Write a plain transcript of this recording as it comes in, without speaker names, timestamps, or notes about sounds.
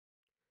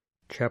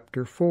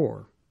Chapter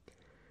 4.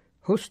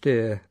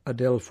 Hoste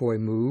adelphoi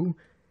mu,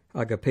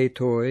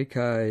 agapetoi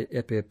kai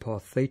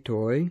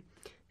epipathetoi,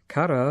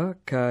 kara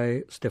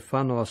kai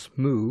Stephanos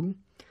mu,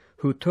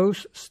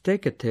 hutos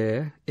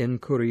stekete in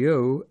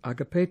kurio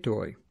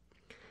agapetoi.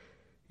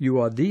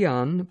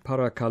 Euodian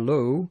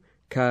parakalo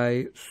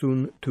kai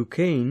sun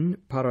tukein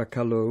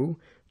parakalo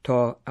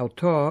ta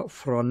auta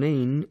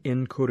phronein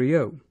in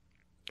kurio.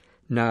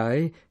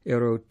 Nai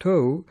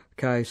eroto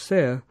kai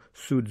se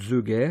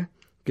sudzuge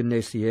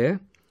gnesie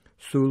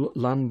sul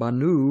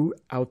lambanu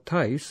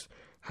autais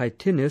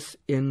haitinis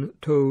in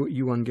to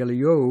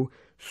euangelio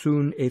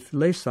sun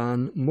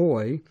ethlesan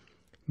moi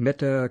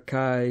meta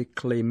kai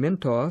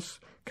clementos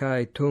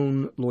kai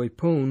ton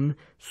loipon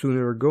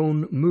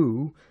sunergon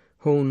mu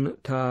hon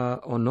ta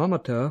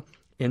onomata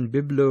in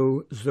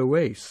biblo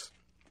zoes.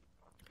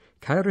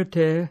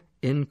 Kairete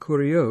in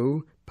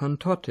kurio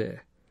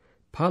pantote,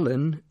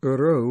 palin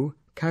euro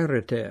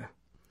kairete,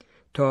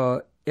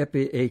 ta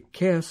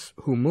epiekes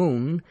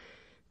humon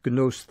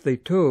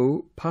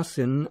gnostheto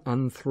passin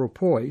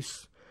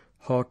anthropois,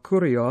 ha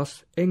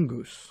kurios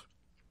engus.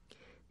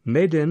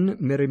 Meden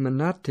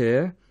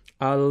merimenate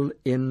al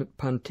in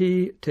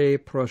panti te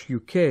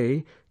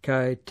proseuche,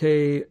 kai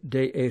te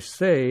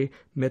deese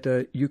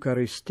meta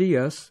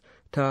eucharistias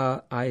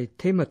ta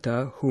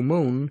aitemata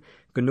humon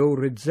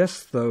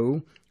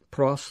gnoridzestho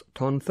pros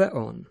ton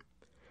theon,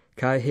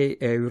 kai he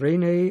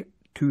eurene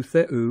tu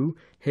theu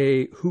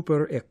he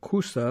huper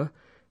ecusa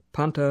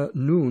panta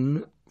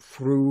nun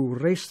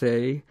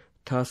frurese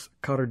tas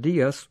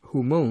cardias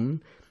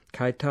humon,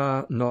 kai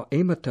ta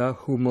noemata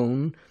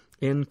humon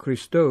in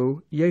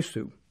Christo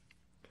Iesu.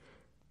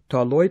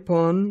 Ta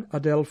loipon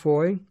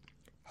adelphoi,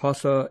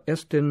 hosa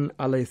estin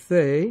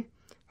alethe,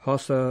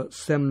 hosa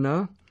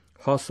semna,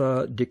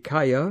 hosa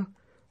dikaia,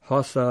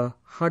 hosa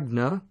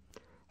hagna,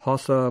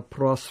 hosa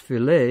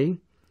prosphile,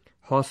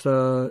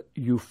 hosa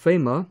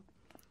euphema,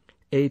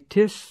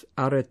 etis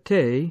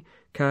arete,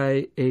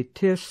 kai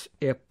etis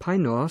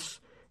epainos,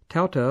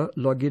 tauta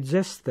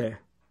logidzeste,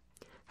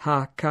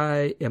 ha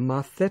kai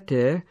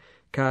emathete,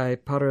 kai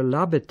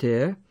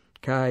paralabete,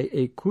 kai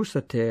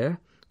ecusate,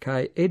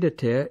 kai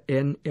edete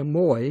en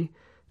emoi,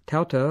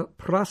 tauta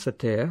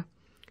prasate,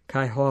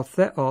 kai ho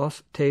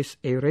theos tes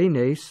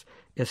erenes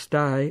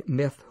estai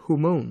meth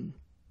humon.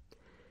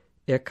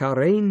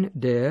 Ekarein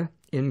de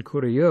in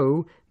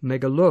kurio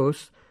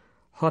megalos,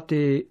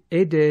 hoti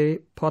ede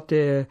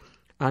pote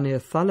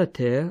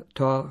anethalete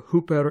ta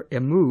huper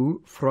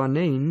emu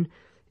phronein,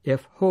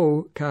 ef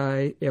ho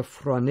kai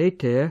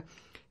ephronete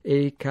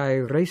e kai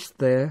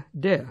reste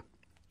de.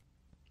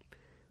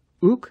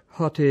 Uc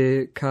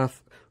hote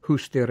kath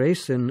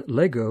husteresen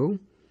lego,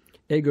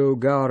 ego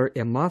gar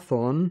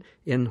emathon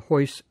in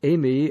hois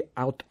emi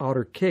aut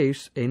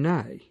arches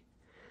enai.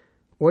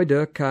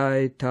 Oida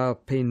kai ta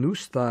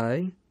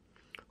penusthai,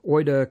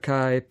 oida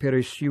kai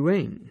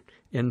perisuen,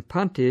 in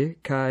pante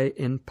kai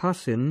in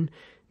passin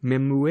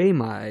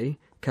memuemai,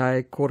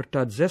 kai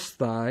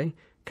cortadzesthai,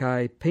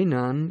 kai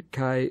penan,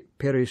 kai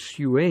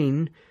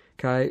perisuen,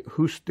 kai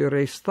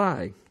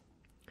husteresthai.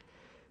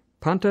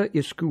 Panta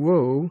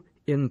iscuo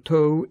in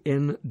to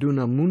in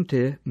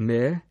dunamunte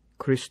me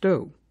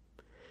Christo.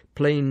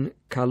 Plain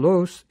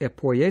kalos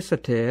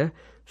epoiesate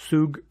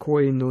sug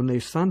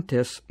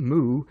koinonesantes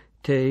mu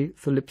te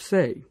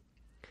Philipse.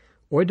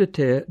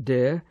 Oidete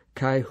de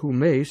kai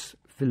humes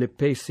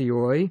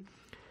Philippesioi,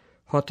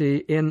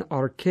 hoti in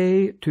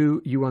arche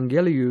tu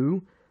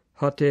euangeliu,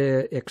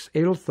 hote ex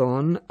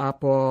elthon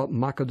apo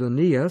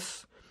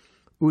Macedonias,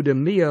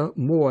 udemia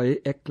moi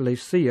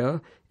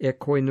ecclesia e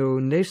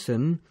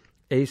koinonesen,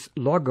 eis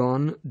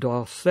logon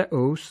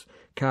doseos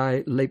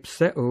kai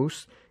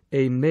lepseos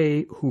e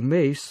me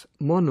humes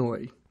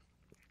monoi.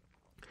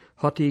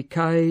 Hoti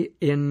kai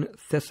in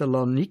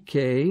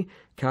Thessalonike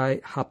kai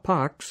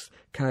hapax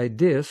kai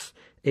dis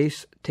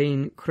eis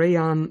ten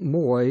crean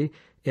moi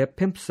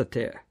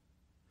epimpsate.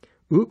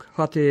 Uc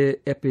hote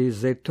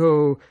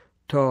epizeto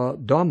ta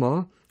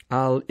doma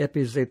al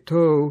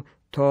epizeto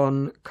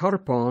ton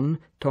carpon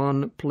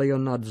ton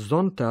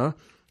pleonadzonta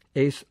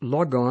eis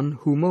logon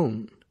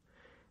humon.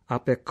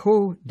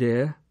 Apeco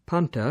de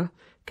panta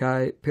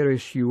kai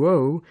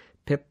perisuo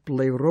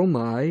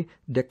pepleromai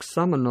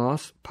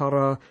dexamenos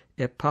para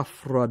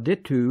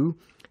epaphroditu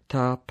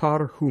ta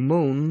par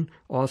humon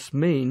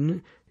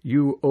osmein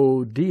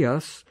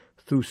euodias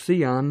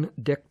thusian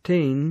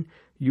dectain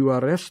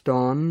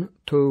euareston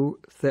to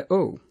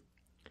theo.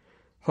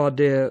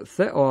 Hode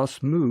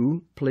theos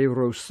mu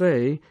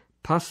plerose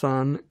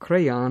passan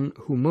crean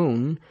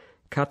humon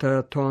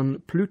kata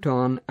ton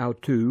pluton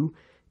autu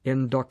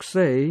in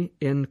doxe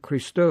in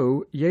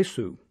Christo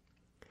Iesu.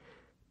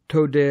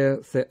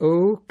 Tode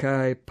theo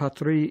kai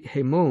patri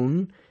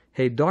hemon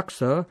he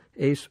doxa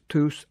eis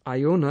tus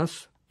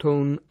ionas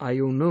ton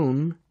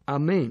ionon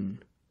amen.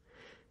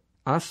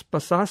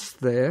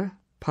 Aspasaste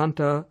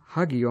panta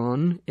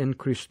hagion in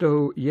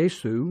Christo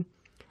Iesu,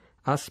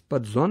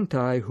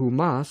 aspadzontai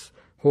humas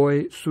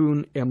hoi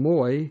sun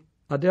emoi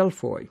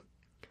adelphoi.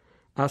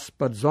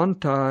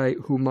 Aspadzontai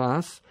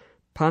humas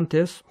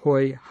pantes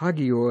hoi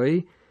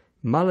hagioi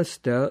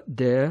malester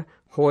de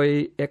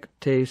hoi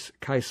ectes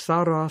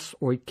Caesaras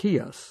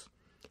oikias.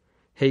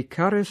 He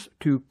charis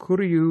tu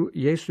curiu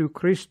Iesu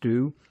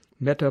Christu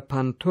meta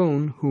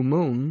panton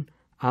humon.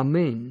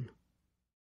 Amen.